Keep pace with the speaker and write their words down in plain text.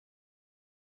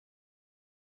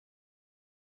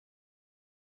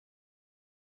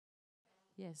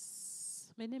Yes,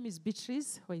 my name is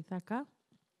Beatrice, Waithaka,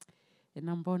 and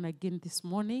I'm born again this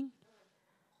morning.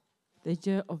 The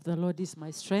joy of the Lord is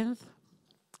my strength.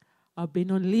 I've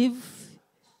been on leave.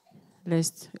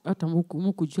 Yes, I've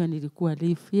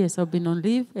been on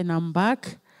leave and I'm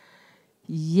back.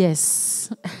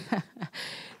 Yes.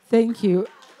 Thank you.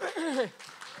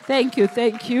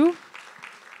 Thank you.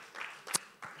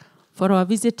 For our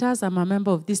visitors, I'm a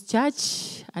member of this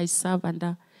church. I serve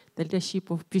under the leadership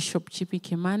of Bishop Chipi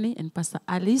Kimani and Pastor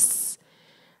Alice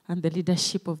and the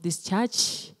leadership of this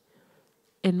church.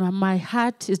 And my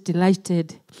heart is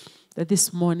delighted that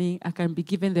this morning I can be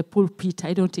given the pulpit.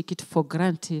 I don't take it for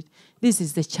granted. This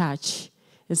is the church.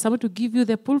 And someone to give you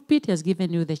the pulpit has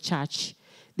given you the church.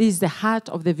 This is the heart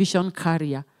of the vision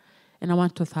carrier. And I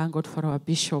want to thank God for our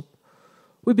bishop.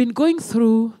 We've been going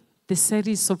through the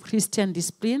series of Christian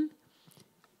discipline.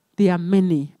 There are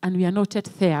many, and we are not yet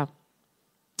there.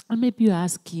 And maybe you're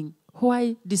asking,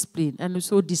 why discipline? And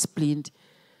so disciplined.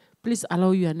 Please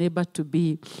allow your neighbor to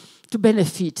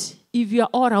benefit. If you are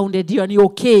all-rounded, you are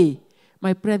okay.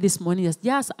 My prayer this morning is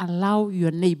just allow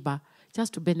your neighbor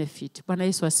just to benefit.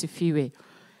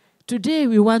 Today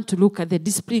we want to look at the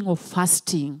discipline of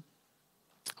fasting.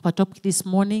 Our topic this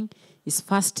morning is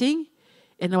fasting.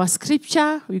 And our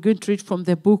scripture, we're going to read from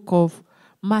the book of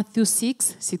Matthew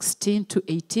 6:16 to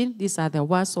 18. These are the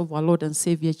words of our Lord and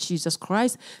Savior Jesus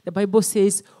Christ. The Bible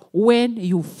says, when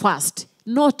you fast,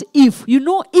 not if. You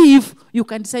know if you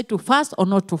can decide to fast or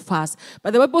not to fast.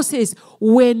 But the Bible says,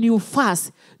 when you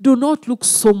fast, do not look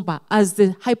somber as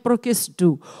the hypocrites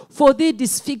do. For they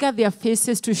disfigure their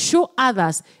faces to show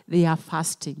others they are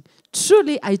fasting.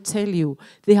 Truly, I tell you,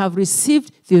 they have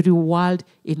received the reward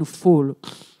in full.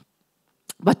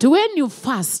 But when you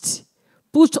fast,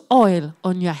 put oil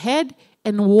on your head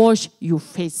and wash your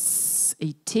face.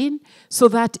 18. So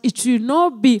that it will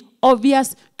not be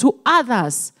obvious to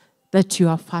others that you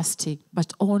are fasting,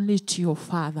 but only to your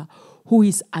Father who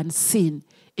is unseen.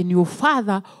 And your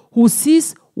Father who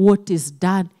sees what is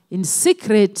done in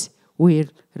secret will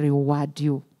reward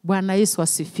you. Bwana Yesu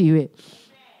asifiwe.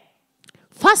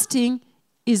 Fasting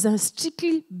is a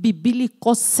strictly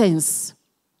biblical sense.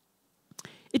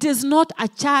 It is not a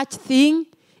church thing.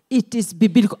 It is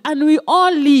biblical. And we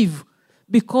all live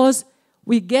because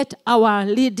we get our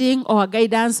leading or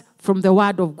guidance from the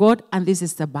Word of God, and this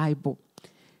is the Bible.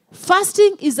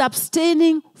 Fasting is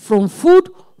abstaining from food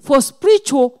for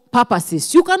spiritual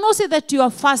purposes. You cannot say that you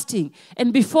are fasting,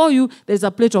 and before you, there's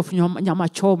a plate of nyama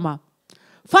choma.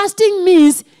 Fasting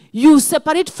means you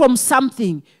separate from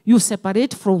something. You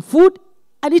separate from food,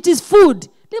 and it is food.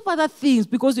 Leave other things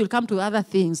because you'll come to other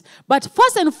things. But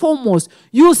first and foremost,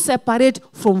 you separate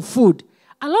from food.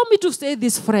 Allow me to say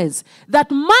this, friends,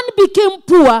 that man became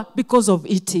poor because of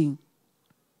eating.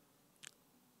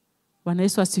 Bwana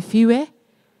Yesu asifiwe.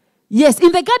 Yes,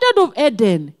 in the Garden of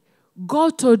Eden,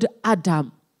 God told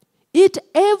Adam, eat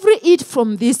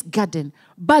from this garden,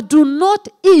 but do not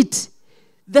eat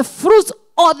the fruits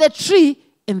or the tree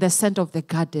in the center of the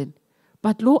garden.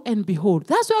 But lo and behold,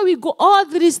 that's why we go all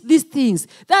these things,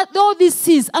 all these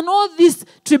sins and all these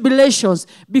tribulations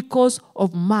because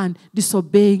of man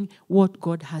disobeying what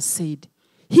God has said.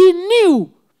 He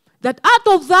knew that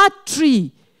out of that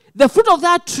tree, the fruit of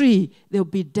that tree, there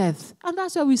will be death. And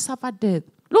that's why we suffer death.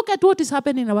 Look at what is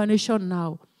happening in our nation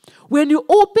now. When you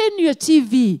open your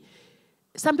TV,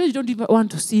 sometimes you don't even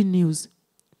want to see news.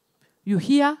 You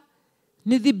hear,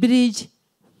 Nithi Bridge,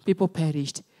 people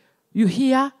perished. You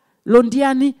hear,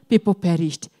 Londiani, people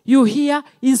perished. You hear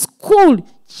in school,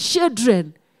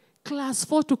 children, class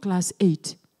 4 to class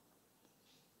 8,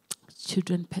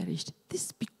 children perished. This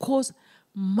is because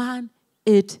man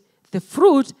ate the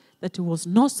fruit that he was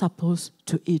not supposed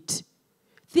to eat.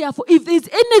 Therefore, if there is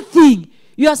anything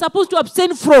you are supposed to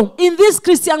abstain from in this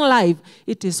Christian life,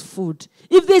 it is food.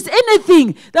 If there is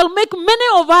anything that will make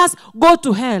many of us go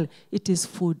to hell, it is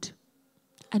food.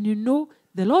 And you know,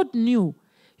 the Lord knew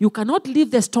you cannot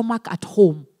leave the stomach at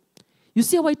home. You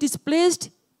see how it is placed?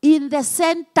 In the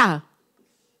center.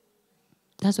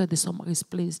 That's where the stomach is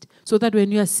placed. So that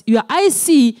when your eyes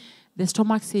see, the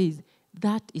stomach says,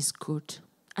 that is good.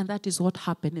 And that is what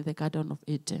happened in the Garden of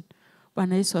Eden.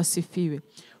 Bwana Yesu asifiwe.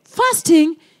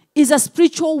 Fasting is a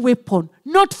spiritual weapon,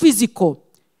 not physical.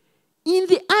 In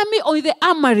the army or in the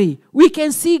armory, we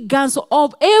can see guns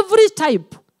of every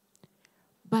type.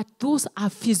 But those are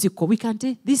physical. We can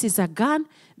tell this is a gun.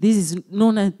 This is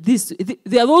known as this.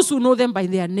 There are those who know them by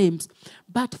their names.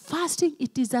 But fasting,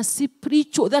 it is a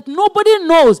spiritual that nobody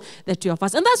knows that you are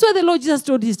fasting. And that's why the Lord Jesus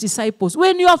told his disciples,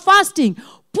 when you are fasting,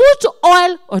 put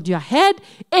oil on your head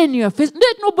and your face.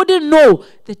 Let nobody know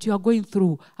that you are going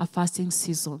through a fasting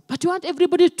season. But you want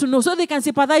everybody to know so they can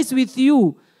sympathize with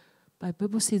you. But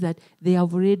Bible says that they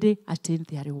have already attained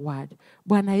their reward.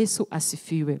 Bwana Yesu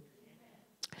asifiwe.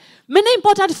 Many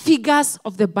important figures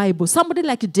of the Bible. Somebody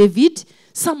like David,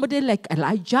 somebody like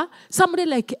Elijah, somebody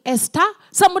like Esther,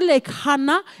 somebody like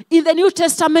Hannah. In the New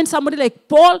Testament, somebody like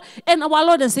Paul, and our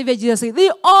Lord and Savior Jesus. They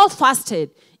all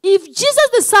fasted. If Jesus,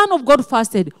 the Son of God,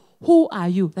 fasted, who are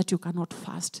you that you cannot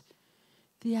fast?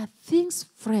 There are things,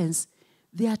 friends,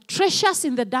 there are treasures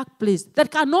in the dark place that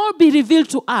cannot be revealed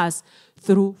to us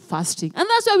through fasting. And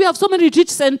that's why we have so many retreat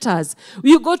centers.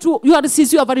 You go to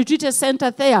URCC, you have a retreat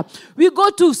center there. We go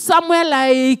to somewhere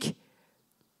like,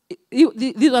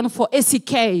 this one for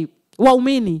ACK,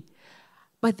 Waumini.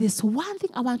 But there's one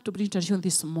thing I want to bring to attention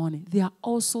this morning. There are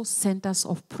also centers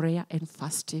of prayer and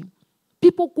fasting.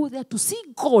 People go there to see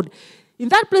God. In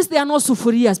that place, there are no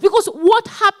sufurias. Because what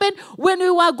happened when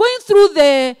we were going through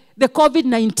the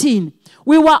COVID-19,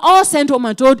 we were all sent home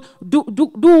and told, do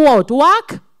what?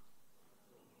 Work?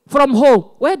 From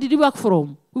home. Where did you work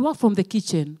from? We worked from the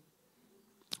kitchen.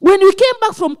 When we came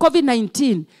back from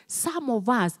COVID-19, some of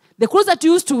us, the clothes that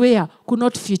you used to wear could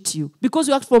not fit you. Because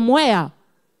you worked from where?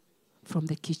 From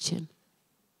the kitchen.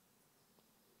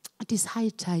 It is high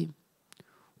time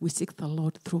we seek the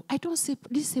Lord through. I don't say,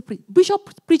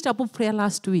 Bishop preached about prayer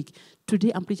last week.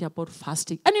 Today I'm preaching about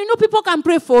fasting. And you know people can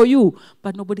pray for you,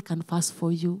 but nobody can fast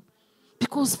for you.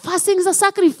 Because fasting is a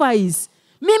sacrifice.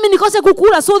 Mimi nikose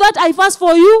kukula so that I fast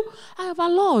for you. I have a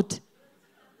lot.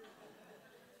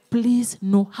 Please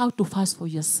know how to fast for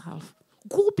yourself.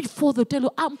 Go before they tell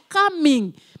you, I'm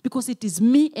coming. Because it is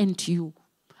me and you.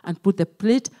 And put the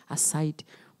plate aside.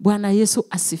 Bwana Yesu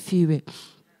asifiwe.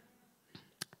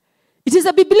 It is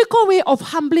a biblical way of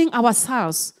humbling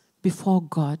ourselves before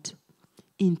God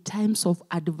in times of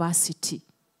adversity.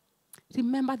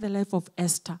 Remember the life of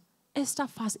Esther. Esther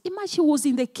fast. Imagine she was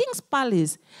in the king's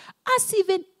palace.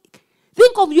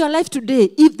 Think of your life today.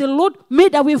 If the Lord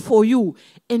made a way for you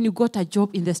and you got a job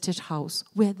in the state house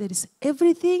where there is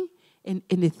everything and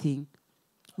anything,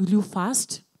 will you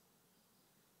fast?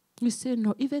 You say,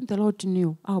 no, even the Lord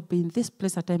knew I'll be in this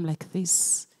place at a time like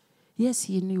this. Yes,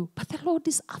 he knew. But the Lord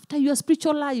is after your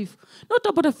spiritual life. Not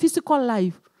about a physical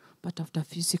life, but after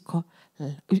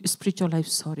spiritual life,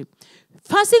 sorry.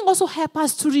 Fasting also helps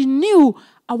us to renew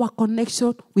our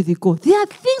connection with God. There are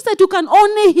things that you can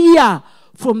only hear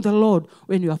from the Lord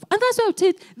when you have. And that's why I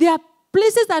say there are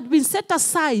places that have been set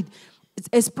aside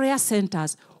as prayer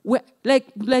centers, where,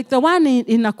 like the one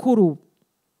in Nakuru.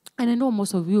 And I know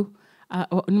most of you are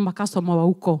Makasoma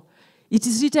Wauko. It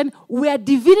is written, where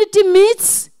divinity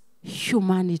meets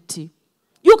humanity.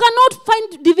 You cannot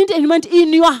find divinity and humanity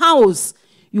in your house.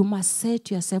 You must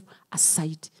set yourself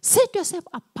aside. Set yourself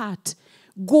apart.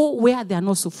 Go where there are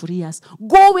no sufurias.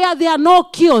 Go where there are no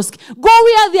kiosks. Go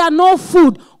where there are no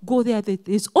food. Go there. There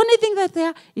is only thing that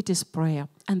there, it is prayer.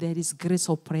 And there is grace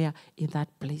of prayer in that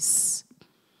place.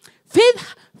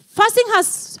 Fasting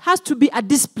has to be a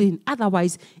discipline.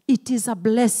 Otherwise, it is a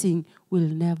blessing we'll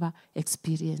never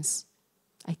experience.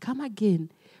 I come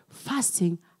again.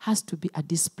 Fasting has to be a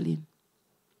discipline.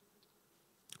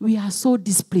 We are so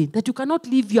disciplined that you cannot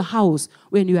leave your house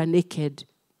when you are naked.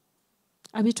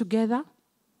 Are we together?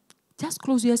 Just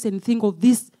close your eyes and think of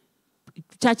this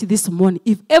church this morning.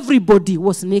 If everybody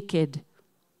was naked.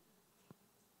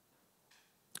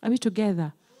 Are we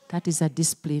together? That is a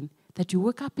discipline. That you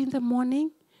wake up in the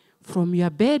morning, from your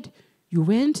bed, you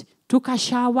went, took a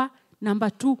shower. Number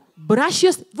 2, brush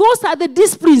your... Those are the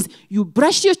disciplines. You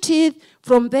brush your teeth.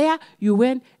 From there, you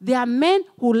went. There are men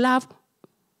who love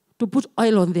to put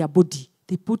oil on their body.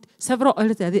 They put several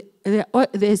oils there.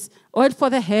 There's oil for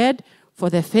the head, for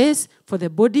the face, for the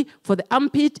body, for the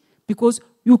armpit, because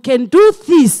you can do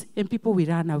this and people will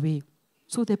run away.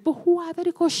 So the people who are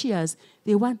very cautious,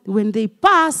 they want, when they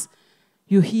pass,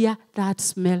 you hear that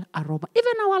smell aroma.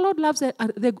 Even our Lord loves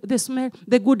the smell,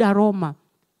 the good aroma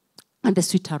and the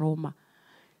sweet aroma.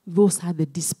 Those are the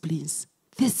disciplines.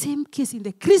 The same case in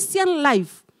the Christian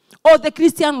life or the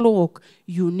Christian walk,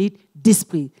 you need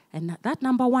discipline. And that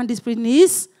number 1 discipline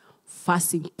is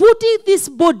fasting. Putting this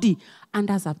body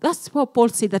under subjection. That's what Paul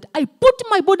said, that I put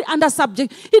my body under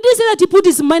subjection. He didn't say that he put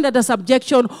his mind under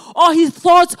subjection or his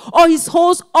thoughts or his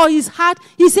horse or his heart.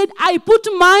 He said, I put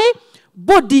my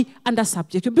body under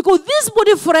subjection. Because this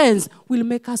body, friends, will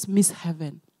make us miss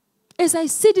heaven. As I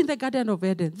sit in the Garden of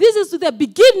Eden, this is the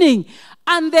beginning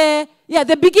and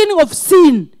the beginning of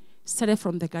sin started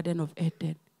from the Garden of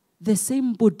Eden. The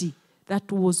same body that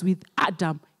was with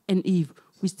Adam and Eve,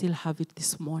 we still have it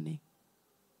this morning.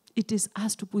 It is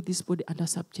us to put this body under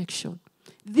subjection.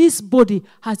 This body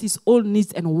has its own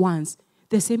needs and wants.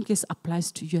 The same case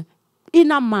applies to your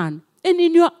inner man. And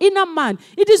in your inner man,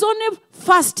 it is only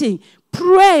fasting,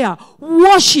 prayer,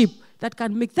 worship that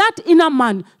can make that inner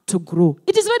man to grow.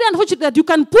 It is very unfortunate that you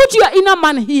can put your inner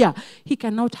man here. He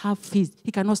cannot have faith.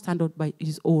 He cannot stand out by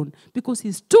his own because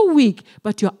he's too weak,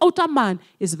 but your outer man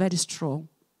is very strong.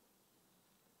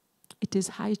 It is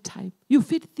high time. You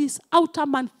feed this outer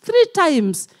man 3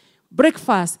 times,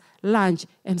 breakfast, lunch,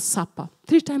 and supper.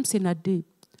 3 times in a day.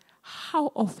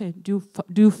 How often do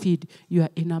you feed your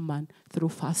inner man through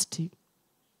fasting?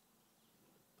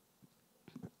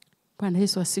 Bwana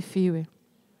Yesu asifiwe.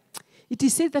 It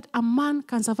is said that a man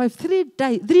can survive 3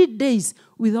 days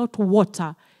without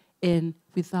water and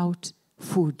without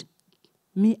food.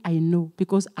 Me, I know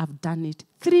because I've done it.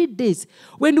 3 days.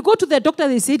 When you go to the doctor,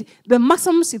 they said the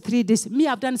maximum is 3 days. Me,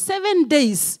 I've done 7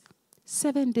 days.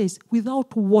 7 days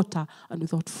without water and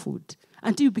without food.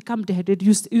 Until you become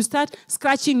dehydrated, you start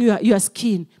scratching your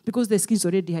skin because the skin is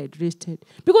already dehydrated.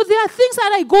 Because there are things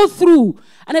that I go through,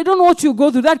 and I don't know what you go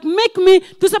through, that make me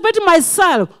to separate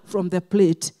myself from the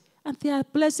plate. And there are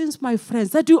blessings, my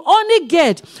friends, that you only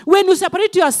get when you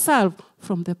separate yourself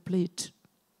from the plate.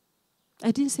 I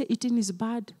didn't say eating is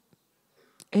bad.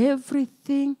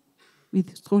 Everything with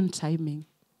its own timing.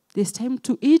 There's time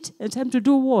to eat and time to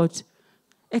do what?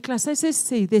 Ecclesiastes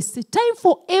say there's a time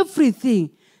for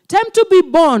everything. Time to be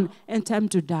born and time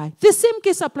to die. The same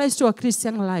case applies to a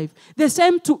Christian life. There's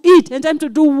time to eat and time to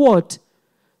do what?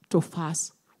 To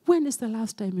fast. When is the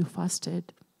last time you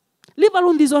fasted? Leave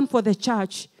alone this one for the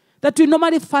church. That we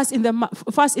normally fast in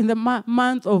the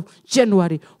month of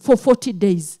January for 40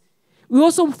 days. We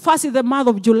also fast in the month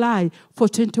of July for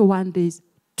 21 days.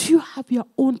 Do you have your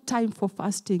own time for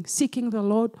fasting, seeking the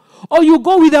Lord? Or you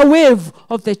go with the wave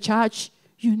of the church?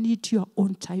 You need your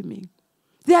own timing.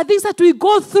 There are things that we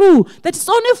go through that it's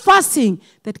only fasting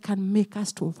that can make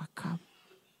us to overcome.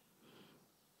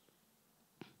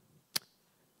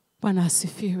 Bwana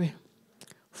asifiwe.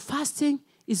 Fasting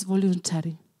is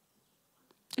voluntary.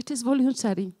 It is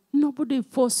voluntary. Nobody will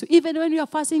force you. Even when you are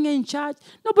fasting in church,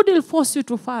 nobody will force you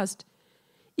to fast.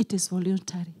 It is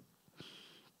voluntary.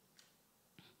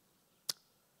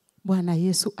 Bwana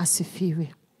Yesu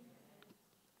asifiwe.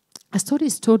 A story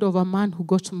is told of a man who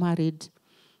got married.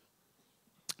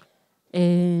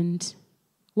 And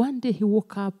one day he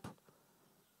woke up.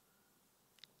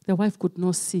 The wife could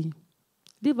not see.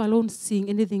 Leave alone seeing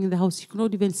anything in the house. She could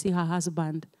not even see her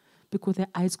husband because their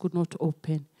eyes could not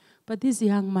open. But this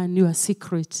young man knew a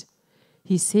secret.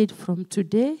 He said, from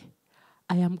today,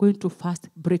 I am going to fast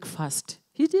breakfast.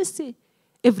 He didn't say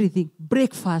everything,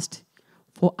 breakfast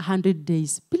for 100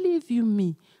 days. Believe you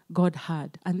me, God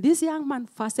had. And this young man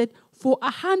fasted for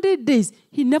 100 days.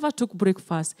 He never took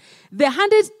breakfast. The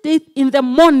 100th day in the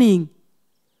morning,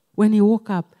 when he woke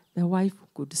up, the wife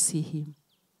could see him.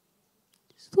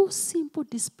 So simple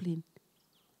discipline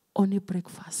on a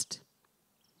breakfast.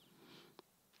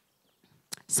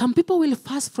 Some people will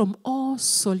fast from all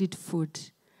solid food,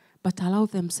 but allow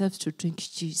themselves to drink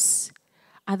juice.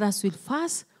 Others will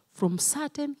fast from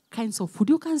certain kinds of food.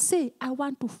 You can say, I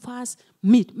want to fast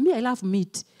meat. Me, I love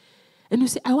meat. And you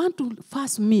say, I want to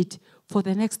fast meat for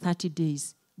the next 30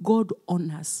 days. God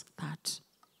honors that.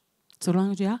 So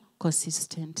long as you are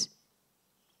consistent.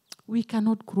 We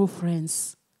cannot grow,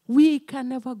 friends. We can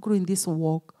never grow in this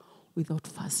walk without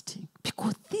fasting.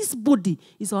 Because this body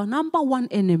is our number one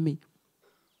enemy.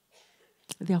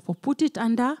 Therefore, put it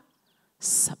under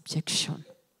subjection.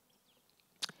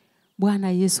 Bwana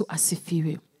Yesu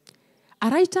asifiwe. A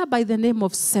writer by the name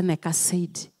of Seneca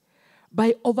said,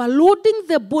 by overloading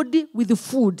the body with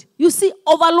food. You see,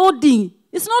 overloading.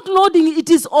 It's not loading, it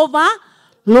is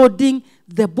overloading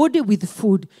the body with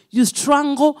food. You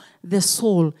strangle the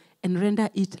soul and render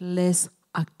it less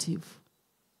active.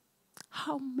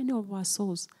 How many of our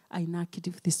souls are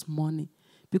inactive this morning?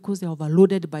 Because they're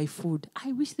overloaded by food.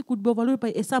 I wish they could be overloaded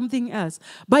by something else.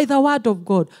 By the word of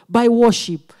God, by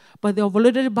worship. But they're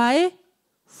overloaded by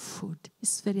food.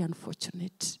 It's very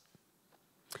unfortunate.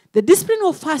 The discipline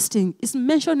of fasting is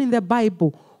mentioned in the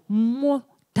Bible more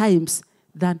times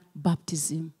than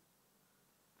baptism.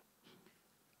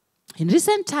 In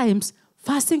recent times,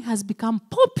 fasting has become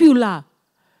popular,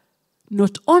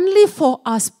 not only for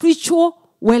our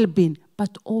spiritual well-being,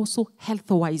 but also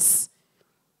health-wise.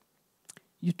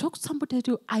 You talk to somebody,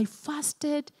 I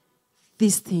fasted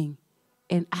this thing,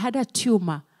 and I had a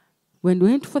tumor. When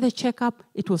we went for the checkup,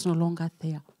 it was no longer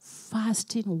there.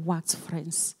 Fasting works,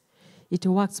 friends. It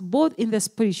works both in the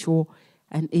spiritual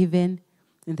and even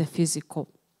in the physical.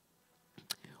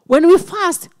 When we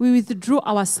fast, we withdraw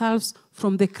ourselves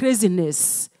from the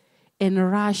craziness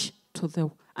and rush to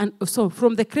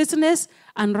from the craziness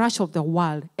and rush of the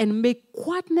world, and make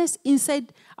quietness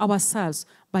inside ourselves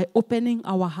by opening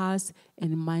our hearts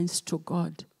and minds to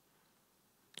God.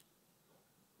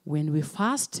 When we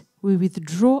fast, we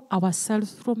withdraw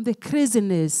ourselves from the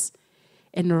craziness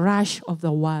and rush of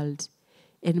the world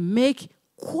and make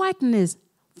quietness.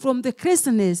 From the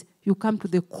craziness, you come to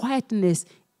the quietness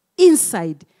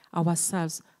inside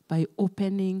ourselves by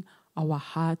opening our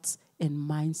hearts and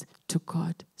minds to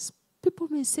God. People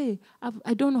may say,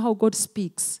 I don't know how God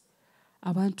speaks.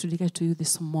 I want to declare to you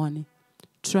this morning,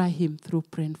 try him through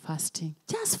prayer and fasting.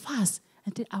 Just fast.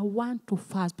 And say, I want to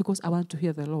fast because I want to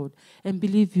hear the Lord. And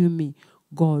believe you me,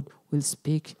 God will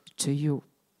speak to you.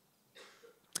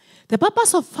 The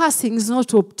purpose of fasting is not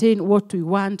to obtain what we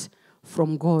want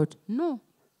from God. No.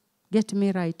 Get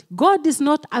me right. God is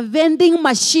not a vending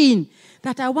machine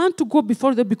that I want to go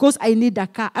before them because I need a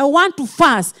car. I want to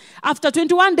fast. After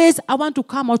 21 days, I want to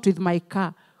come out with my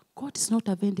car. God is not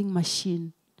a vending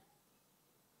machine.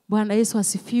 Bwana Yesu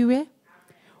asifiwe.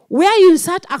 Where you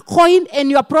insert a coin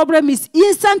and your problem is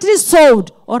instantly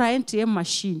solved, or an ATM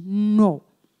machine. No.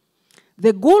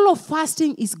 The goal of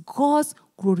fasting is God's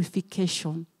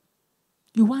glorification.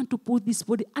 You want to put this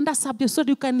body under subjection so that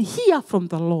you can hear from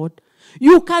the Lord.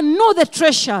 You can know the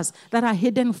treasures that are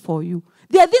hidden for you.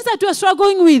 There are things that you are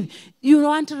struggling with. You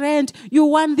want rent. You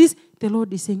want this. The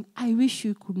Lord is saying, I wish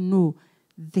you could know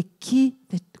the key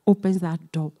that opens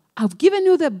that door. I've given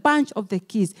you the bunch of the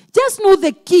keys. Just know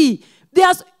the key.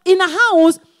 In a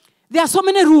house, there are so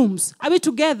many rooms. Are we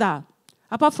together?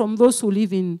 Apart from those who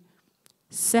live in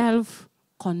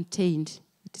self-contained.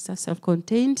 It is a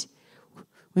self-contained.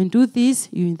 When you do this,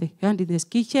 you're in the hand in this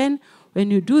kitchen.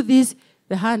 When you do this,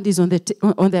 the hand is on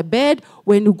the bed.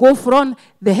 When you go front,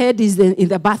 the head is in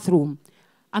the bathroom.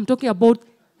 I'm talking about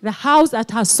the house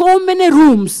that has so many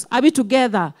rooms. Are we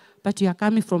together? But we are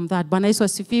coming from that. Bwana Yesu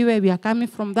asifiwe. We are coming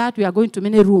from that. We are going to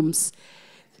many rooms.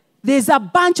 There's a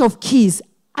bunch of keys.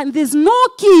 And there's no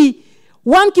key,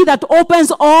 one key that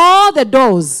opens all the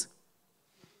doors.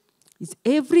 It's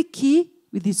every key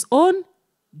with its own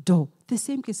door. The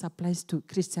same case applies to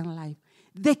Christian life.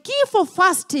 The key for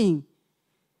fasting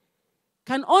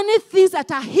can only things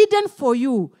that are hidden for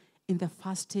you in the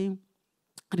fasting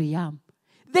realm.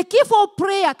 The key for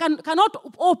prayer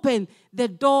cannot open the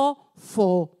door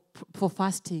for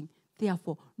fasting.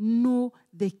 Therefore, know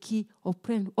the key of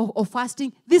prayer of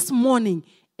fasting this morning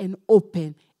and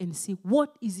open and see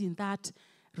what is in that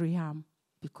realm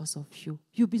because of you.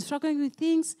 You've been struggling with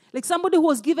things like somebody who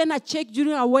was given a check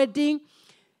during a wedding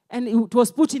and it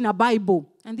was put in a Bible.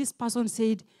 And this person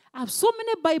said, I have so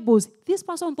many Bibles. This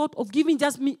person thought of giving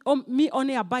just me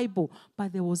only a Bible.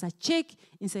 But there was a check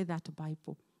inside that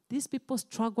Bible. These people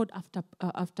struggled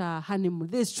after honeymoon.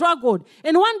 They struggled.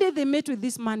 And one day they met with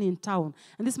this man in town.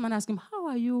 And this man asked him, how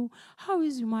are you? How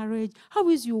is your marriage? How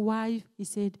is your wife? He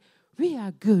said, we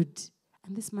are good.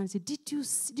 And this man said, did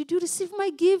you receive my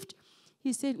gift?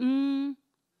 He said,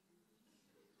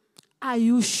 Are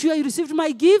you sure you received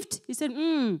my gift? He said,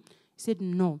 He said,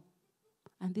 no.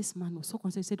 And this man was so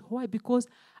concerned. He said, why? Because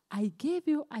I gave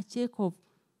you a check of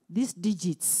these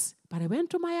digits. But I went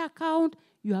to my account.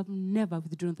 You have never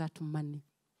withdrawn that money.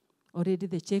 Already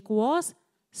the check was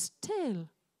stale.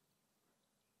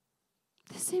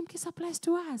 The same case applies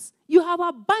to us. You have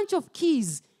a bunch of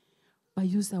keys. But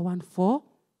use the one for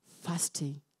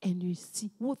fasting. And you see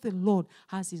what the Lord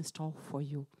has in store for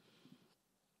you.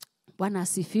 Bwana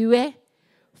asifiwe.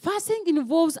 Fasting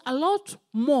involves a lot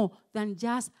more than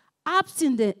just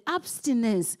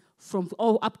abstinence from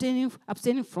or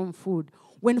abstaining from food.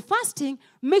 When fasting,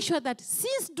 make sure that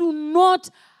sins do not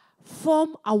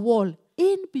form a wall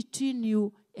in between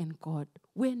you and God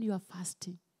when you are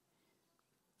fasting.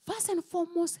 First and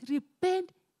foremost,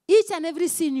 repent each and every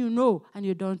sin you know and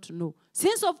you don't know.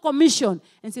 Sins of commission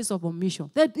and sins of omission.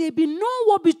 That there be no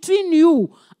war between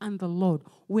you and the Lord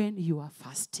when you are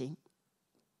fasting.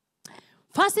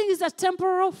 Fasting is a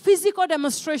temporal physical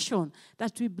demonstration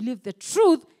that we believe the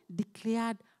truth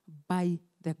declared by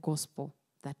the gospel.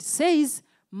 That says,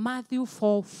 Matthew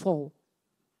 4:4.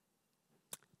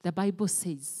 The Bible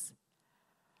says,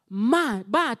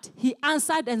 but he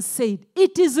answered and said,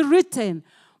 it is written,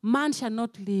 man shall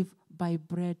not live by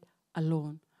bread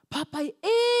alone, but by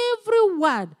every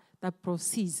word that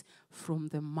proceeds from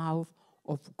the mouth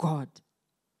of God.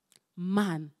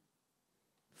 Man,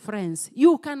 friends,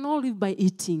 you cannot live by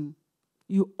eating.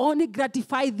 You only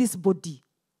gratify this body.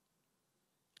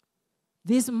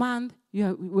 This month,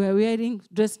 we're wearing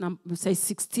dress number size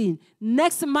 16.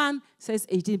 Next month, size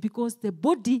 18, because the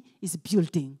body is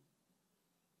building.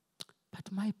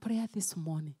 But my prayer this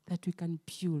morning, that we can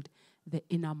build the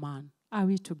inner man. Are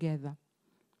we together?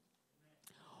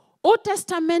 Old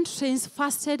Testament saints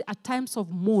fasted at times of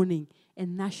mourning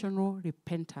and national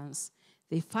repentance.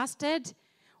 They fasted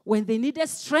when they needed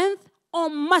strength or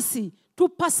mercy to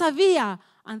persevere,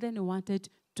 and then they wanted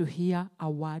to hear a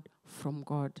word from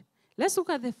God. Let's look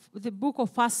at the book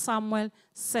of 1 Samuel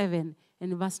 7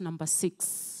 and verse number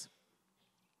 6.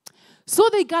 So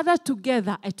they gathered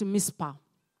together at Mizpah,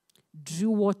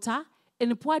 drew water,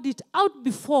 and poured it out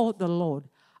before the Lord.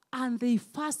 And they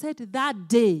fasted that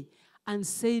day and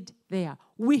said there,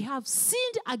 we have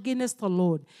sinned against the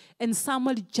Lord. And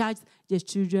Samuel judged the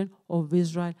children of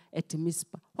Israel at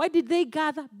Mizpah. Why did they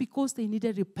gather? Because they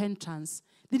needed repentance.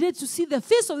 They needed to see the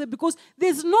face of them, because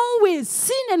there's no way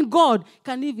sin and God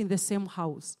can live in the same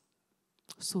house.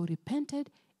 So repented,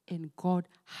 and God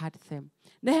had them.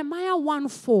 Nehemiah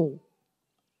 1:4.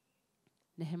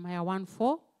 Nehemiah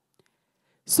 1:4.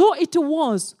 So it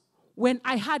was when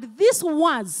I heard these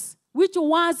words, which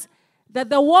was that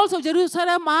the walls of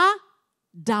Jerusalem are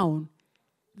down,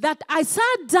 that I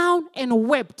sat down and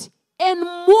wept and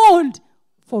mourned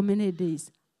for many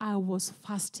days. I was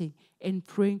fasting and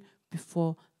praying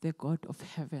before the God of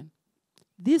heaven.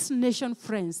 This nation,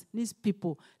 friends, these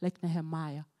people like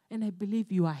Nehemiah, and I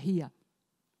believe you are here.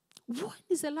 When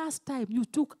is the last time you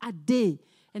took a day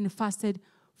and fasted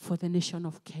for the nation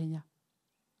of Kenya?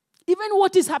 Even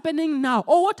what is happening now,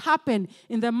 or what happened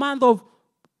in the month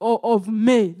of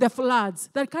May, the floods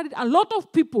that carried a lot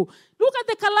of people. Look at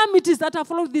the calamities that have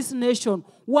followed this nation,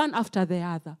 one after the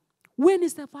other. When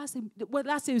is the fasting? Well,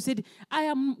 last year you said, I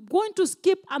am going to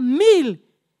skip a meal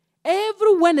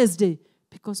every Wednesday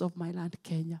because of my land,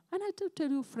 Kenya. And I tell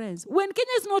you, friends, when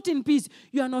Kenya is not in peace,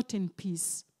 you are not in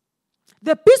peace.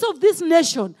 The peace of this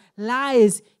nation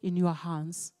lies in your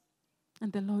hands.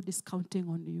 And the Lord is counting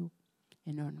on you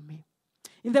and on me.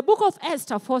 In the book of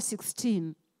Esther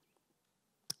 4:16,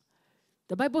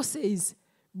 the Bible says,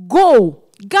 go,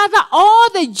 gather all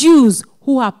the Jews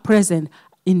who are present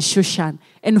in Shushan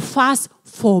and fast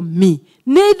for me.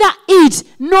 Neither eat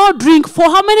nor drink for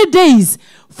how many days?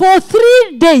 For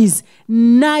 3 days,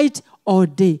 night or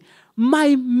day.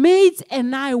 My maids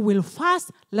and I will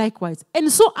fast likewise.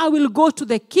 And so I will go to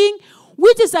the king,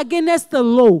 which is against the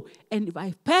law. And if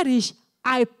I perish,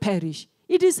 I perish.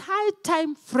 It is high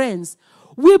time, friends.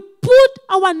 We put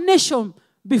our nation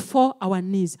before our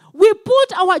needs. We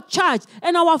put our church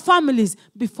and our families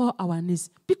before our needs.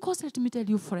 Because let me tell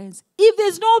you, friends, if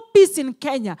there's no peace in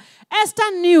Kenya,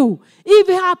 Esther knew if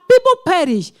her people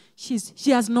perish,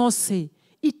 she has no say.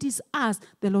 It is us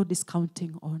the Lord is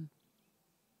counting on.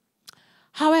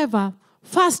 However,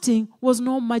 fasting was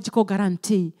no magical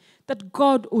guarantee that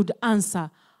God would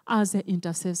answer as the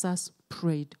intercessors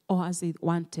prayed or as they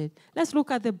wanted. Let's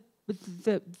look at the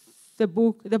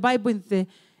Bible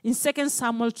in 2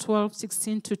 Samuel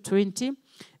 12:16-20.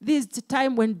 This is the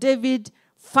time when David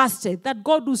fasted that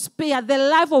God would spare the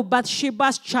life of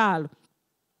Bathsheba's child.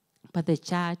 But the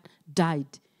child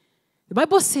died. The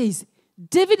Bible says,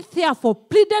 David therefore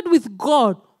pleaded with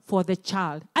God for the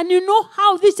child. And you know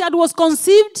how this child was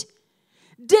conceived?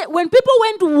 When people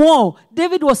went to war,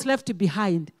 David was left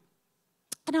behind.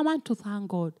 And I want to thank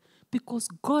God, because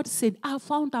God said, I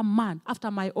found a man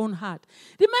after my own heart.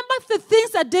 Remember the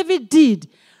things that David did.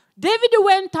 David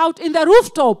went out in the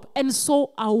rooftop and saw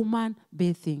a woman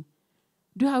bathing.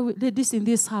 Do you have ladies in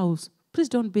this house? Please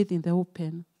don't bathe in the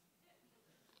open.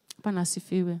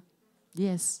 Panasifiwe.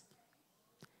 Yes.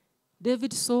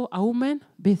 David saw a woman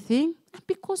bathing, and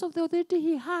because of the authority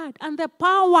he had and the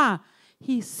power,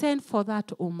 he sent for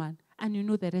that woman. And you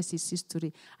know the rest is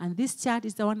history. And this child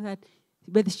is the one that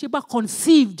Bathsheba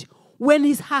conceived when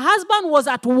her husband was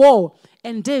at war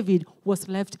and David was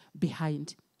left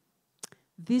behind.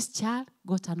 This child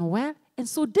got unwell. And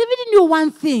so David knew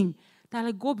one thing, that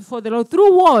I go before the Lord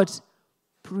through what?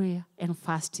 Prayer and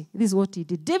fasting. This is what he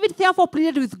did. David therefore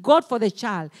pleaded with God for the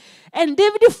child. And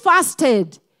David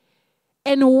fasted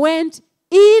and went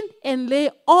in and lay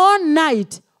all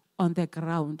night on the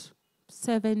ground.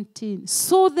 17.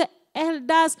 So the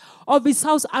elders of his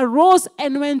house arose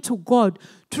and went to God,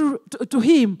 to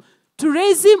him, to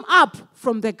raise him up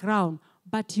from the ground.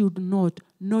 But he would not,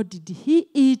 nor did he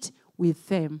eat with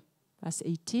them. Verse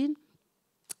 18.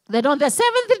 Then on the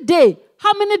seventh day,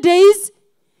 how many days?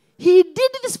 He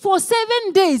did this for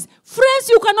 7 days. Friends,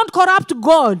 you cannot corrupt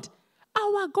God.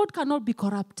 Our God cannot be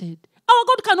corrupted. Our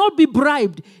God cannot be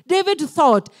bribed. David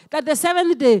thought that the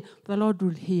 7th day, the Lord will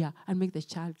hear and make the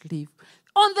child live.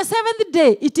 On the 7th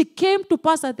day, it came to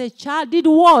pass that the child did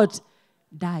what?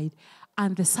 Died.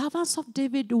 And the servants of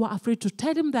David were afraid to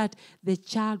tell him that the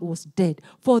child was dead.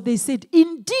 For they said,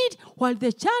 indeed, while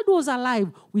the child was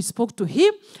alive, we spoke to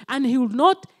him, and he would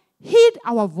not heed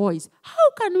our voice.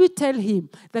 How can we tell him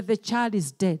that the child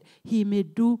is dead? He may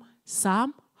do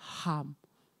some harm.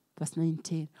 Verse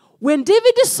 19. When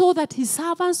David saw that his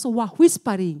servants were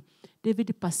whispering,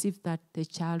 David perceived that the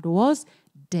child was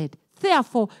dead.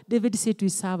 Therefore, David said to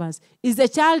his servants, is the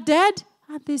child dead?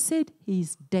 And they said, he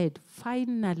is dead.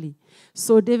 Finally.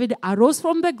 So David arose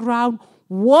from the ground,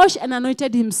 washed and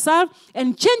anointed himself,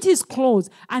 and changed his clothes.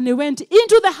 And he went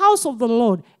into the house of the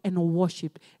Lord and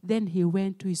worshipped. Then he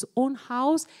went to his own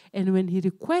house, and when he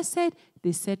requested,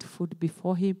 they set food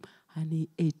before him, and he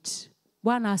ate.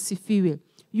 Bwana asifiwe.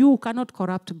 You cannot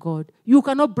corrupt God. You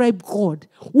cannot bribe God.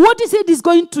 What he said he's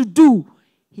going to do,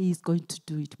 he is going to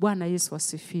do it. Bwana Yesu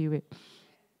asifiwe.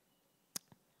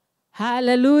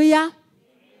 Hallelujah. Amen.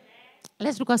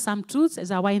 Let's look at some truths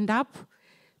as I wind up.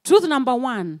 Truth number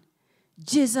 1.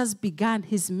 Jesus began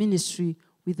his ministry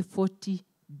with a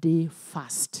 40-day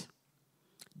fast.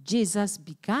 Jesus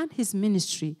began his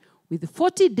ministry with a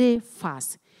 40-day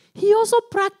fast. He also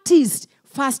practiced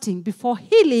fasting before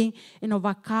healing and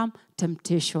overcome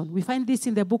temptation. We find this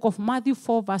in the book of Matthew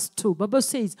 4 verse 2. The Bible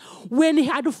says, when he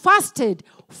had fasted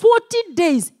 40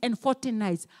 days and 40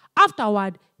 nights,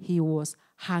 afterward he was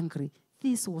hungry.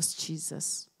 This was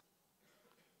Jesus.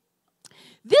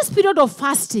 This period of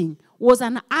fasting was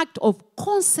an act of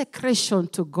consecration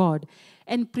to God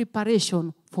and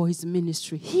preparation for his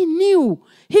ministry. He knew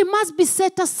he must be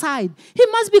set aside. He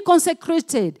must be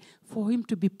consecrated for him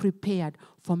to be prepared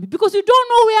for me. Because you don't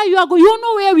know where you are going. You don't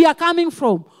know where we are coming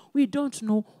from. We don't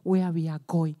know where we are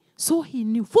going. So he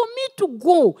knew, for me to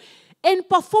go and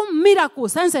perform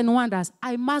miracles, signs and wonders,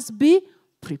 I must be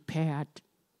prepared.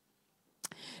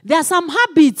 There are some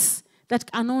habits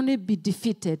that can only be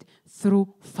defeated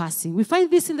through fasting. We find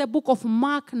this in the book of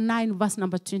Mark 9, verse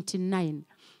number 29.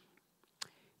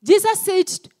 Jesus said,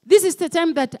 this is the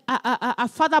time that a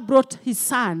father brought his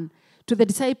son to the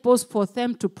disciples for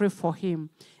them to pray for him.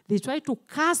 They tried to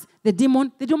cast the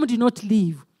demon. The demon did not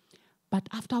leave. But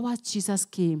afterwards, Jesus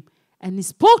came and he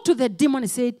spoke to the demon. He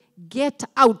said, get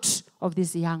out of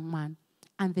this young man.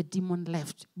 And the demon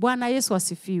left. Bwana Yesu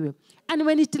asifiwe. And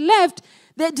when it left,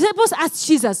 the disciples asked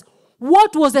Jesus,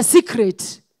 what was the secret?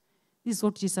 This is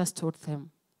what Jesus told them.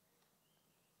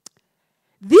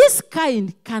 This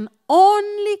kind can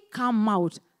only come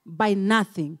out by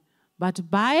nothing but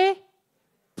by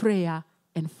prayer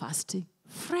and fasting.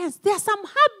 Friends, there are some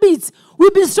habits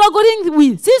we've been struggling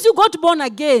with since you got born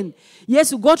again.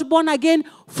 Yes, you got born again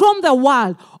from the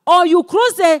world. Or you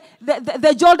crossed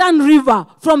the Jordan River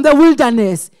from the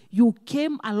wilderness. You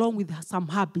came along with some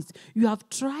habits. You have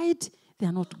tried. They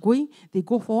are not going. They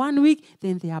go for 1 week.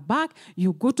 Then they are back.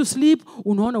 You go to sleep.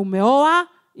 Unaona umeoa.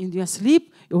 In your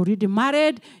sleep. You're already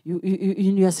married.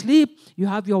 In your sleep. You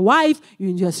have your wife. You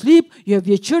in your sleep. You have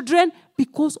your children.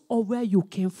 Because of where you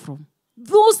came from.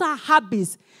 Those are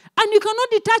habits. And you cannot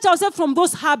detach yourself from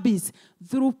those habits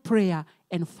through prayer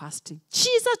and fasting.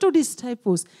 Jesus told his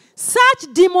disciples,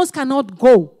 such demons cannot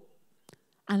go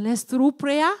unless through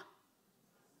prayer.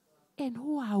 And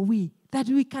who are we that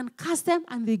we can cast them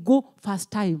and they go first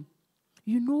time?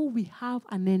 You know we have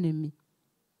an enemy.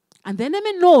 And the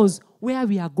enemy knows where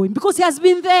we are going because he has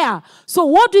been there. So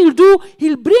what he'll do,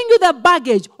 he'll bring you the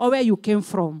baggage of where you came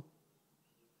from.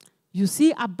 You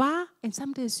see a bar, and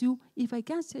sometimes if I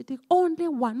can't take only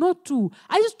one, not two.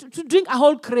 I used to drink a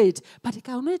whole crate, but I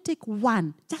can only take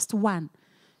one, just one.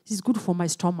 It's good for my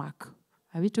stomach.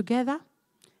 Are we together?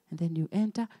 And then you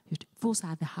enter. Those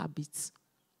are the habits.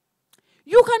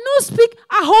 You cannot speak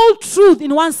a whole truth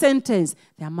in one sentence.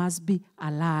 There must be a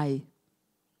lie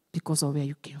because of where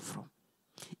you came from.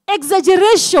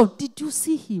 Exaggeration. Did you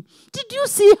see him? Did you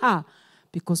see her?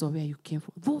 Because of where you came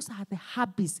from. Those are the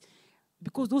habits.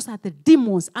 Because those are the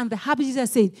demons and the habits, Jesus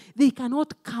said, they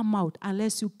cannot come out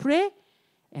unless you pray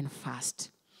and fast.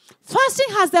 Fasting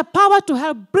has the power to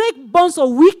help break bonds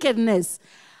of wickedness,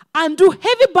 undo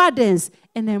heavy burdens,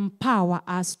 and empower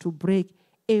us to break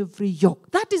every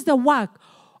yoke. That is the work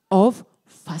of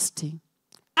fasting.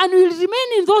 And we will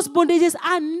remain in those bondages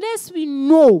unless we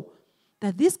know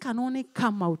that this can only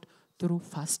come out through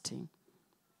fasting.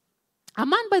 A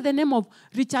man by the name of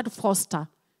Richard Foster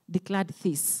declared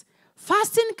this.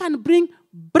 Fasting can bring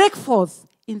breakforth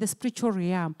in the spiritual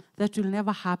realm that will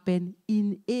never happen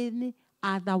in any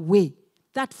other way.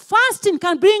 That fasting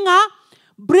can bring a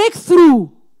breakthrough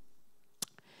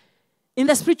in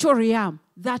the spiritual realm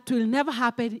that will never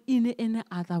happen in any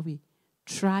other way.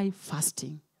 Try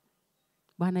fasting.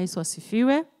 Bwana Yesu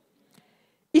asifiwe.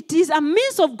 It is a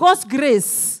means of God's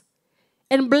grace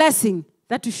and blessing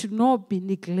that you should not be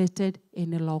neglected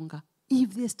any longer.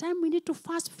 If there's time we need to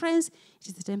fast, friends, it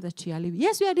is the time that we are living.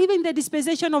 Yes, we are living the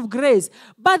dispensation of grace.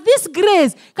 But this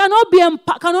grace can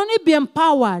only be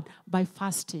empowered by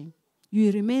fasting. You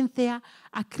remain there,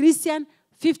 a Christian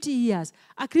 50 years,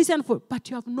 a Christian but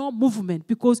you have no movement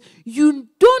because you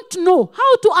don't know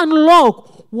how to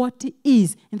unlock what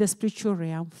is in the spiritual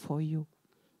realm for you.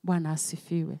 Bwana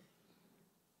asifiwe.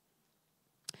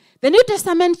 The New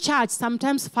Testament church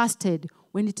sometimes fasted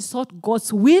when it sought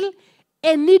God's will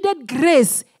and needed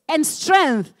grace and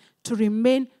strength to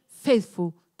remain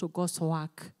faithful to God's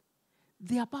work.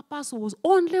 Their purpose was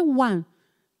only one,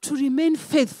 to remain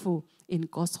faithful in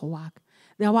God's work.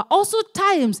 There were also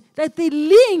times that they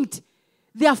linked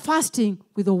their fasting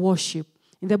with the worship.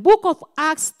 In the book of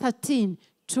Acts 13,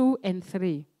 2 and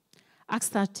 3. Acts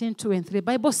 13, 2 and 3. The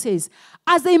Bible says,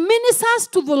 as they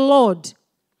ministered to the Lord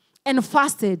and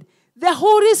fasted, the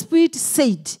Holy Spirit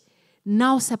said,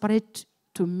 now separate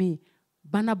to me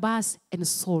Barnabas and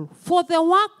Saul for the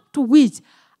work to which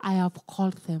I have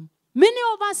called them. Many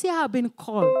of us here have been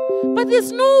called, but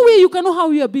there's no way you can know how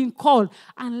you are being called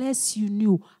unless you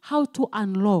knew how to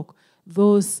unlock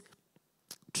those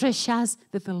treasures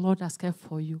that the Lord has kept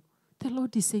for you. The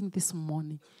Lord is saying this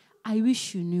morning, I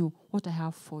wish you knew what I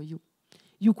have for you.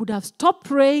 You could have stopped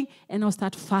praying and now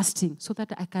start fasting so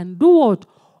that I can do what?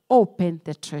 Open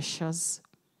the treasures.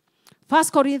 1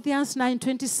 Corinthians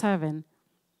 9:27.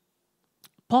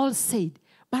 Paul said,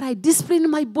 but I discipline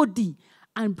my body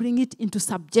and bring it into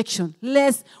subjection,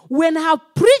 lest when I have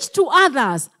preached to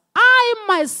others, I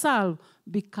myself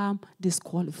become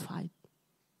disqualified.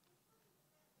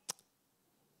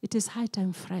 It is high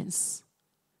time, friends,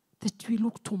 that we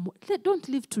look tomorrow. Don't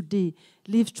live today,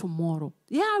 live tomorrow.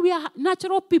 Yeah, we are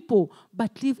natural people,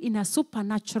 but live in a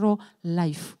supernatural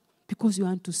life because you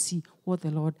want to see what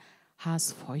the Lord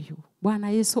has for you.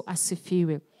 Bwana Yesu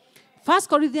asifiwe. 1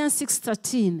 Corinthians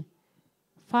 6:13.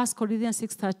 1 Corinthians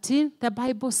 6:13, the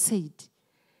Bible said,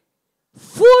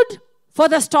 food for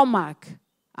the stomach,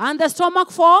 and the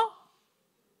stomach for?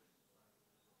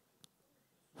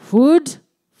 Food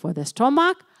for the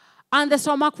stomach, and the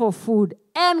stomach for food.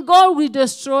 And God will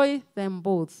destroy them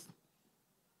both.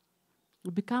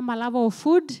 You become a lover of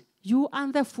food, you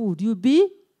and the food, you be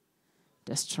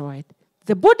destroyed.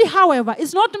 The body, however,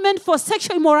 is not meant for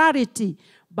sexual immorality,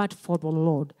 but for the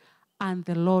Lord, and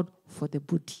the Lord for the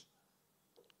body.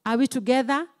 Are we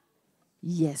together?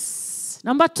 Yes.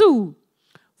 Number 2,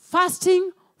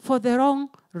 fasting for the wrong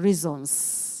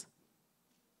reasons.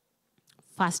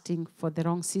 Fasting for the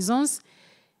wrong seasons.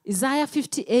 Isaiah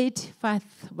 58,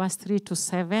 verse 3 to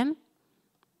 7.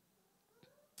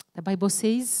 The Bible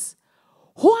says,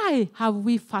 why have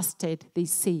we fasted, they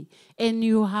say, and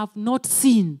you have not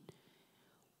seen?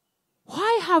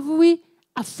 Why have we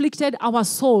afflicted our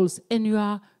souls and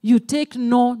you take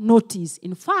no notice?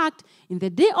 In fact, in the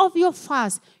day of your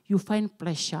fast, you find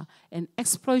pleasure and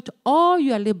exploit all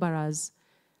your laborers.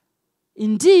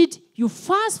 Indeed, you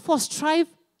fast for strife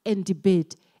and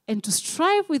debate, and to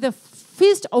strive with a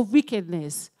feast of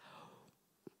wickedness.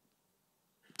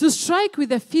 To strike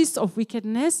with a feast of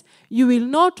wickedness, you will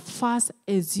not fast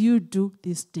as you do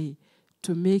this day,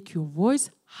 to make your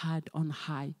voice heard on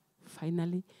high.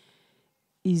 Finally,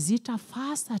 is it a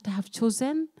fast that I have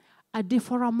chosen, a day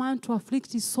for a man to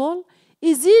afflict his soul?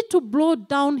 Is it to blow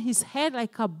down his head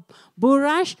like a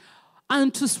bulrush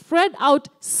and to spread out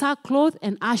sackcloth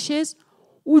and ashes?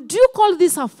 Would you call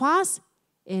this a fast,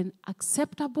 an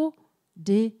acceptable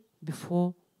day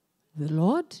before the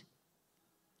Lord?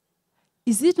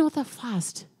 Is it not a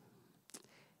fast?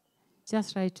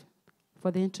 Just right,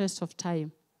 for the interest of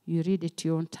time, you read it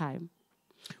your own time.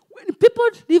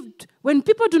 When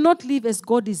people do not live as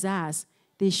God desires,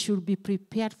 they should be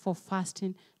prepared for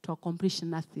fasting to accomplish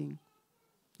nothing.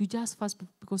 You just fast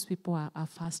because people are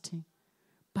fasting.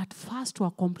 But fast to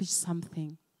accomplish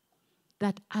something.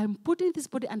 That I'm putting this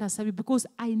body under service because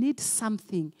I need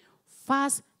something.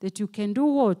 Fast that you can do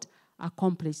what?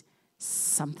 Accomplish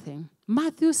something.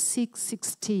 Matthew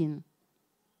 6:16.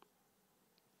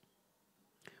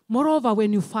 Moreover,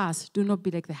 when you fast, do not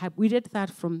be like the hype. We read that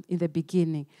from in the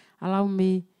beginning. Allow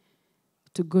me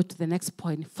to go to the next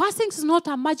point. Fasting is not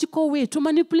a magical way to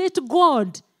manipulate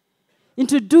God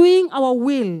into doing our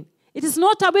will. It is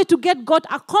not a way to get God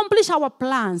to accomplish our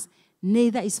plans.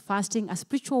 Neither is fasting a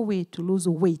spiritual way to lose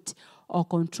weight or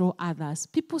control others.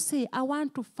 People say, I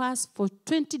want to fast for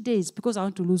 20 days because I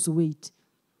want to lose weight.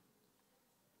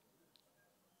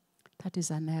 That is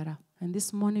an error. And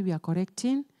this morning we are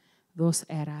correcting those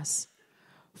errors.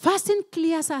 Fasting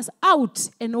clears us out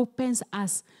and opens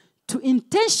us to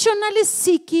intentionally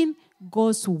seeking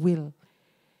God's will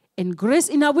and grace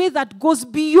in a way that goes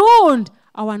beyond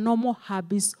our normal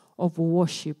habits of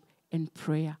worship and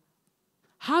prayer.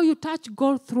 How you touch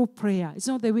God through prayer is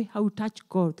not the way how you touch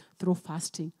God through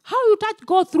fasting. How you touch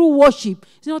God through worship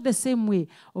is not the same way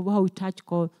of how you touch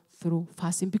God through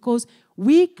fasting. Because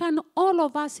we can, all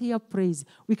of us here praise.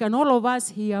 We can all of us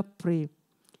here pray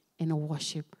and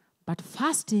worship. But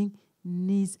fasting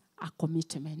needs a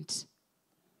commitment.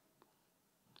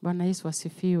 Bwana Yesu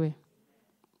asifiwe.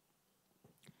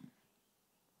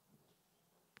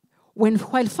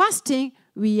 While fasting,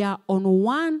 we are on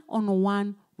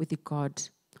one with God,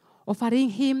 offering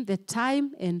him the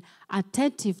time and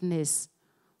attentiveness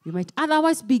we might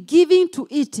otherwise be giving to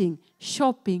eating,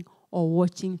 shopping, or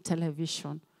watching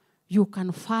television. You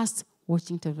can fast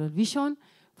watching television.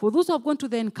 For those who have gone to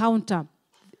the encounter,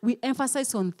 we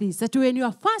emphasize on this, that when you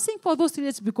are fasting for those 3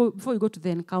 days before you go to the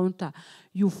encounter,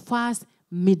 you fast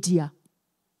media.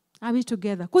 Are we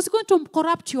together? Because it's going to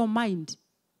corrupt your mind.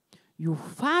 You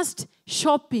fast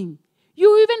shopping.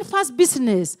 You even fast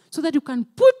business so that you can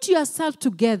put yourself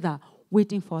together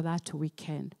waiting for that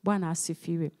weekend. Bwana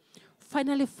asifiwe.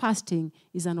 Finally, fasting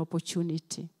is an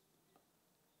opportunity.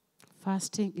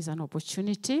 Fasting is an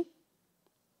opportunity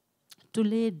to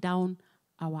lay down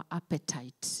our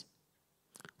appetite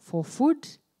for food,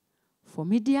 for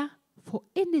media, for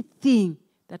anything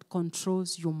that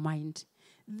controls your mind.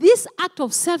 This act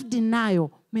of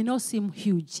self-denial may not seem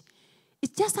huge.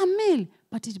 It's just a meal,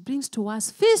 but it brings to us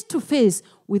face-to-face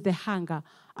with the hunger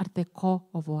at the core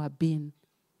of our being.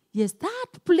 Yes, that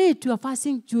plate you are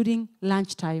fasting during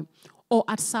lunchtime or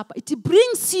at supper, it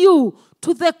brings you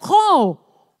to the core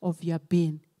of your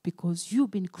being because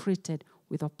you've been created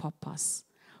with a purpose.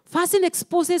 Fasting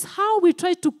exposes how we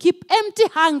try to keep empty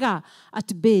hunger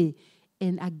at bay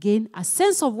and again a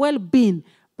sense of well-being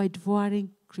by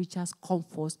devouring creatures'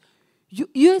 comforts.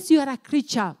 Yes, you are a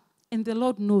creature. And the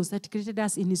Lord knows that He created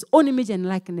us in His own image and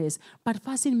likeness. But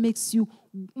fasting makes you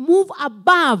move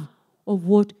above of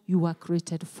what you were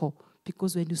created for.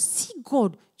 Because when you see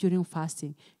God during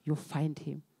fasting, you find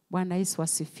Him. Bwana Yesu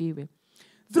asifiwe.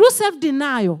 Through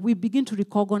self-denial, we begin to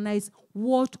recognize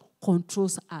what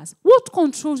controls us. What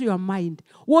controls your mind?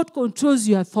 What controls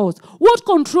your thoughts? What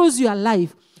controls your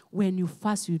life? When you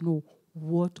fast, you know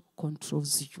what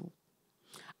controls you.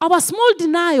 Our small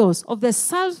denials of the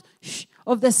self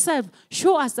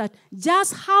show us that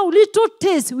just how little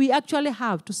taste we actually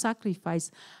have to sacrifice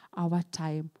our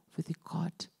time with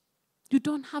God. You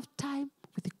don't have time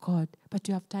with God, but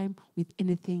you have time with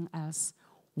anything else.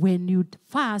 When you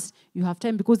fast, you have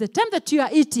time because the time that you are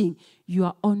eating, you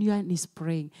are on your knees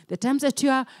praying. The times that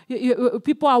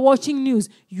people are watching news,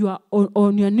 you are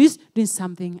on your knees doing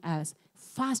something else.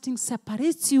 Fasting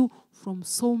separates you from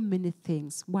so many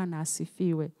things. Bwana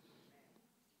asifiwe.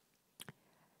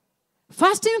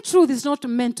 Fasting truth is not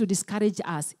meant to discourage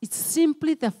us. It's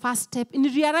simply the first step in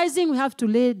realizing we have to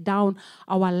lay down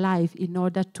our life in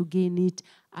order to gain it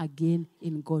again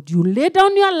in God. You lay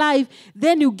down your life,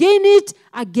 then you gain it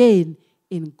again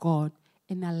in God,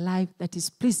 in a life that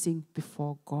is pleasing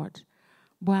before God.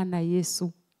 Bwana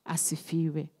Yesu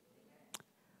asifiwe.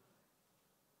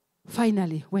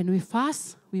 Finally, when we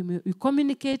fast, we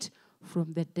communicate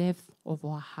from the depth of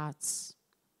our hearts.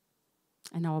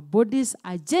 And our bodies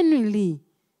are genuinely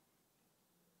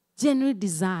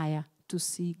desire to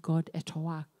see God at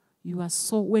work. You are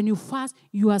so, when you fast,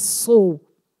 your soul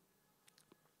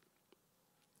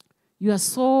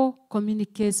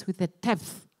communicates with the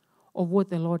depth of what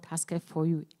the Lord has kept for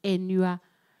you. And your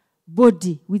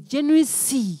body will genuinely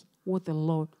see what the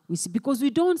Lord will see. Because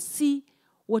we don't see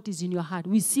what is in your heart.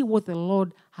 We see what the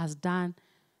Lord has done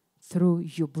through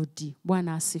your body.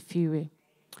 Bwana asifiwe.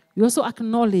 We also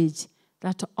acknowledge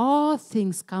that all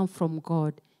things come from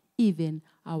God, even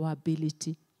our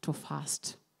ability to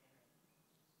fast.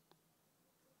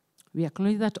 We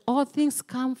acknowledge that all things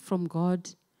come from God,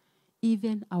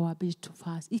 even our ability to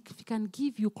fast. He can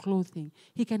give you clothing.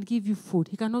 He can give you food.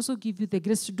 He can also give you the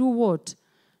grace to do what?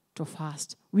 To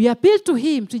fast. We appeal to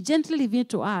Him to gently reveal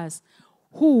to us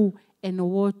who and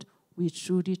what we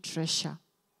truly treasure.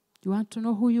 You want to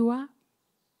know who you are?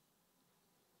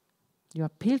 You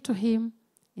appeal to Him,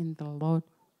 and the Lord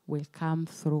will come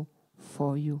through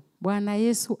for you. Bwana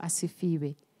Yesu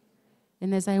asifiwe.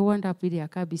 And as I wonder up with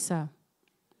kabisa,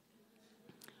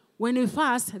 when we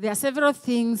fast, there are several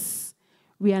things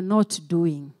we are not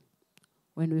doing.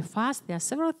 When we fast, there are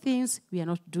several things we are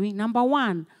not doing. Number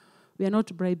one, we are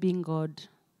not bribing God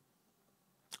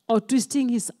or twisting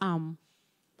His arm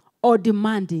or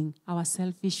demanding our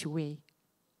selfish way.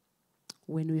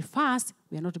 When we fast,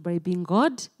 we are not bribing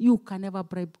God. You can never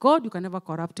bribe God. You can never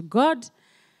corrupt God.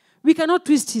 We cannot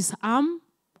twist His arm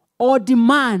or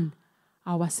demand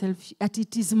ourselves that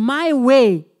it is my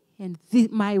way and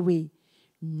my way.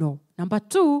 No. Number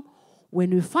 2,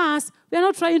 when we fast, we are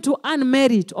not trying to earn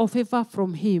merit or favor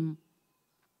from him.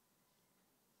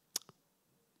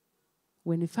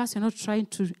 When we fast, we are not trying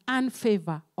to earn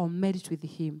favor or merit with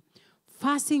him.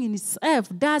 Fasting in itself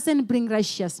doesn't bring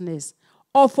righteousness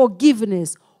or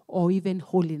forgiveness or even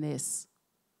holiness.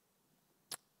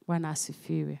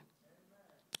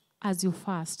 As you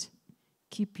fast,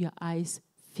 keep your eyes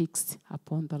fixed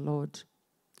upon the Lord.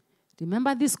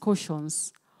 Remember these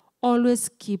cautions. Always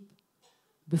keep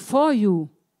before you.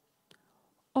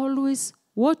 Always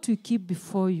what you keep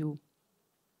before you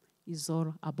is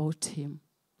all about him.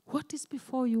 What is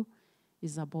before you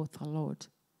is about the Lord.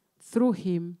 Through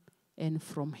him and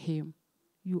from him.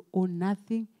 You own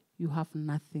nothing, you have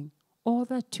nothing. All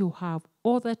that you have,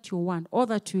 all that you want, all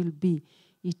that you will be,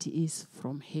 it is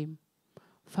from him.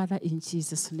 Father, in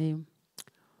Jesus' name,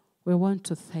 we want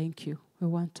to thank you. We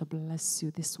want to bless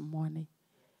you this morning.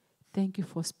 Thank you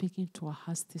for speaking to our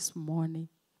hearts this morning.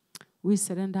 We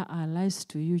surrender our lives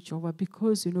to you, Jehovah,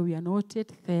 because, we are not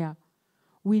yet there.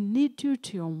 We need you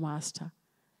to your master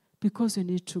because we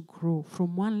need to grow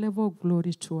from one level of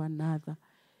glory to another.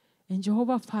 And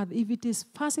Jehovah, Father, if it is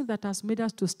fasting that has made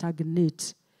us to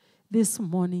stagnate this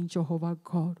morning, Jehovah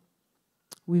God,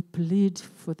 we plead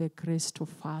for the grace to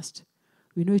fast.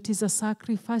 We know it is a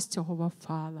sacrifice, Jehovah,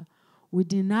 Father. We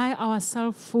deny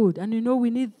ourselves food, and we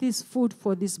need this food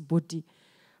for this body.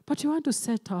 But we want to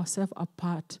set ourselves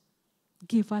apart.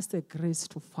 Give us the grace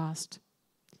to fast.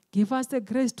 Give us the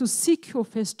grace to seek your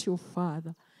face, to your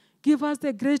Father. Give us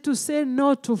the grace to say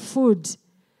no to food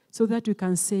so that we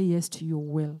can say yes to your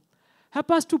will.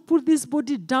 Help us to put this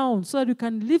body down so that we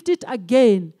can lift it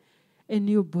again, a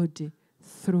new body,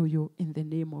 through you in the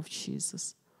name of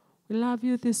Jesus. We love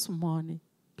you this morning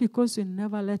because you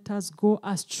never let us go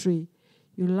astray.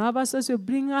 You love us as you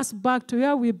bring us back to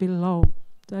where we belong,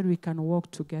 so that we can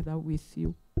walk together with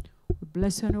you. We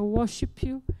bless you and we worship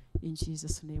you. In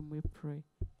Jesus' name we pray.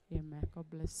 Amen. God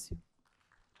bless you.